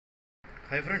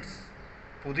Hi friends,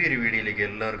 പുതിയൊരു വീഡിയോയിലേക്ക്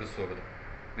എല്ലാവർക്കും സ്വാഗതം.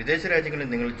 വിദേശ രാജ്യങ്ങളിൽ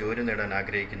നിങ്ങൾ ജോലി നേടാൻ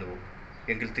ആഗ്രഹിക്കുന്നുവോ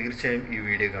എങ്കിൽ തീർച്ചയായും ഈ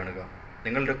വീഡിയോ കാണുക.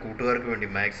 നിങ്ങളുടെ കൂട്ടുകാർക്ക് വേണ്ടി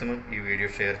മാക്സിമം ഈ വീഡിയോ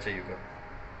ഷെയർ ചെയ്യുക.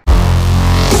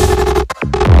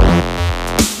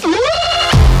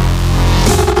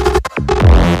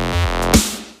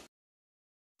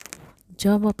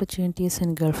 Job opportunities in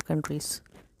Gulf countries.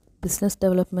 Business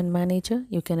Development Manager,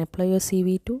 you can apply your CV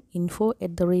to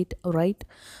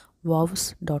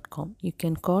info@rightwows.com. You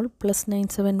can call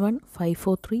 +971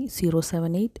 543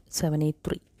 078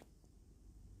 783.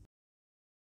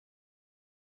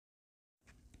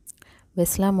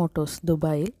 Vesla Motors,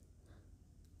 Dubai,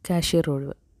 cashier role.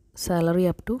 Salary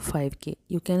up to 5k.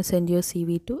 You can send your CV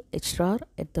to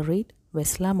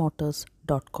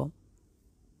hr@veslamotors.com.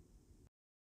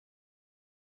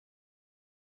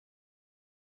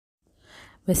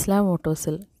 Wesley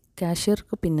മോട്ടോഴ്സിൽ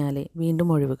കാഷ്യർക്ക് പിന്നാലെ വീണ്ടും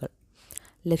ഒഴിവുകൾ.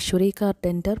 Luxury car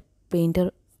tender painter,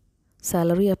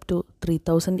 salary up to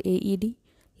 3000 AED.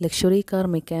 Luxury car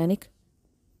mechanic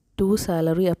 2,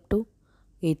 salary up to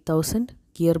 8000.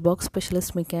 Gear box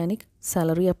specialist mechanic,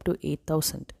 salary up to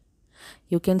 8000.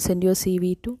 You can send your CV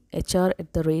to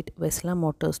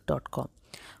hr@veslamotors.com.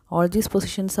 All these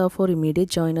positions are for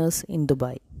immediate joiners in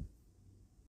Dubai.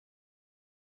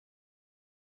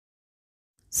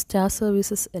 Star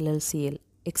Services LLCL,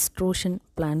 Extrusion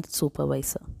Plant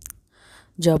Supervisor.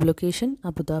 Job location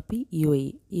Abu Dhabi, UAE.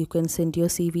 You can send your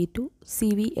CV to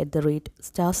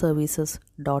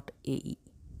cv@starservices.ae.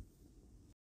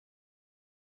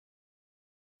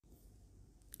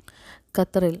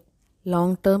 Qatar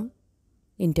long term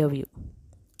interview.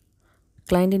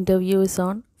 Client interview is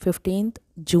on 15th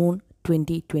June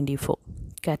 2024.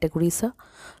 Categories are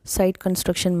Site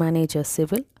Construction Manager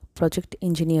Civil, Project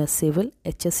Engineer Civil,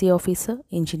 HSC Officer,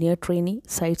 Engineer Trainee,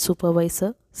 Site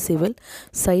Supervisor Civil,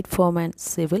 Site Foreman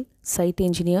Civil, Site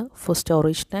Engineer for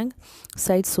Storage Tank,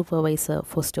 Site Supervisor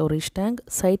for Storage Tank,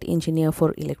 Site Engineer for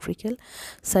Electrical,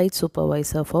 Site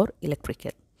Supervisor for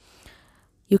Electrical.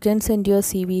 You can send your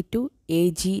CV to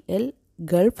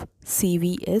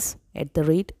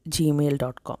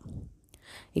aglgulfcvs@gmail.com.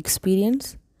 Experience: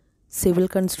 Civil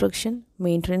construction,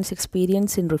 maintenance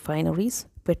experience in refineries,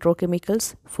 petrochemicals,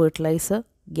 fertilizer,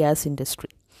 gas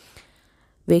industry.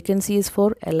 Vacancy is for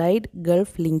Allied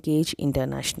Gulf Linkage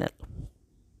International.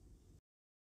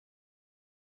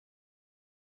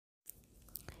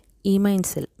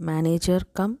 E-Mindcell, Manager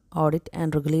cum Audit and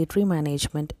Regulatory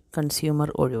Management, Consumer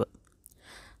ഒഴിവ്.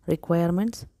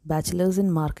 Requirements: Bachelor's in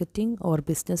Marketing or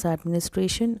Business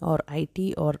Administration or IT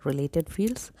or related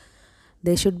fields.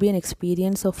 There should be an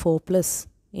experience of 4+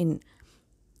 in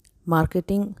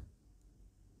marketing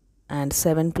and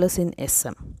 7+ in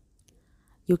SM.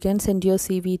 You can send your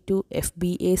CV to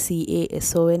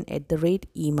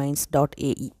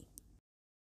fbacason@eminds.ae.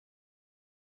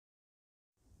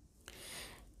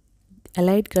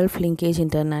 Allied Gulf Linkage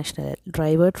International,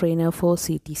 Driver Trainer for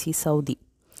CTC Saudi.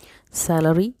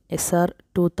 Salary SR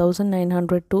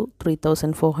 2,900 to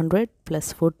 3,400 plus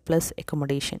food plus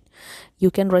accommodation. You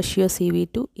can rush your CV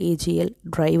to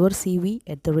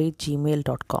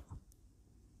aglDriverCV@gmail.com.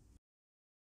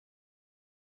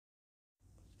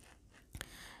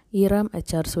 ERAM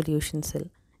HR Solutions Cell,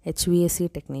 HVAC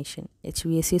Technician.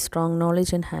 HVAC strong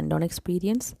knowledge and hand-on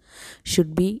experience.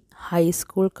 Should be high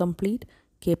school complete,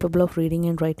 capable of reading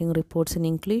and writing reports in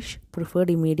English. Preferred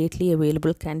immediately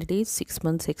available candidates, 6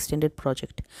 months extended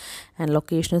project. And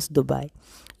location is Dubai.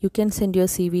 You can send your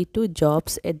CV to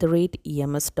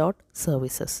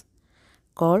jobs@ems.services.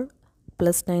 Call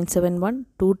 +971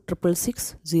 266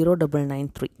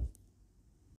 0993.